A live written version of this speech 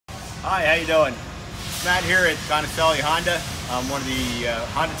Hi, how you doing? Matt here at Conicelli Honda. I'm one of the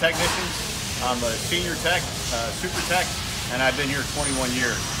Honda technicians. I'm a senior tech, super tech, and I've been here 21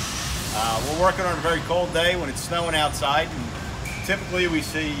 years. We're working on a very cold day when it's snowing outside, and typically we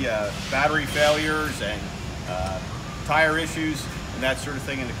see battery failures and tire issues and that sort of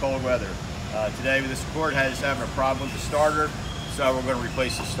thing in the cold weather. Today this Accord is having a problem with the starter, so we're going to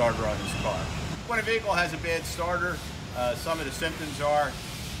replace the starter on this car. When a vehicle has a bad starter, some of the symptoms are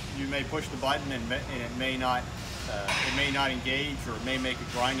you may push the button and it may not engage, or it may make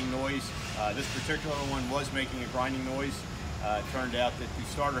a grinding noise. This particular one was making a grinding noise. It turned out that the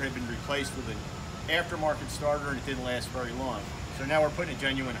starter had been replaced with an aftermarket starter and it didn't last very long. So now we're putting a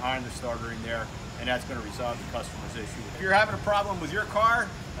genuine Honda starter in there, and that's going to resolve the customer's issue. If you're having a problem with your car,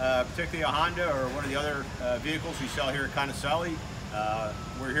 particularly a Honda or one of the other vehicles we sell here at Conicelli,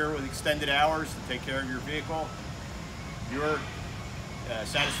 we're here with extended hours to take care of your vehicle. Your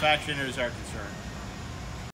satisfaction is our concern.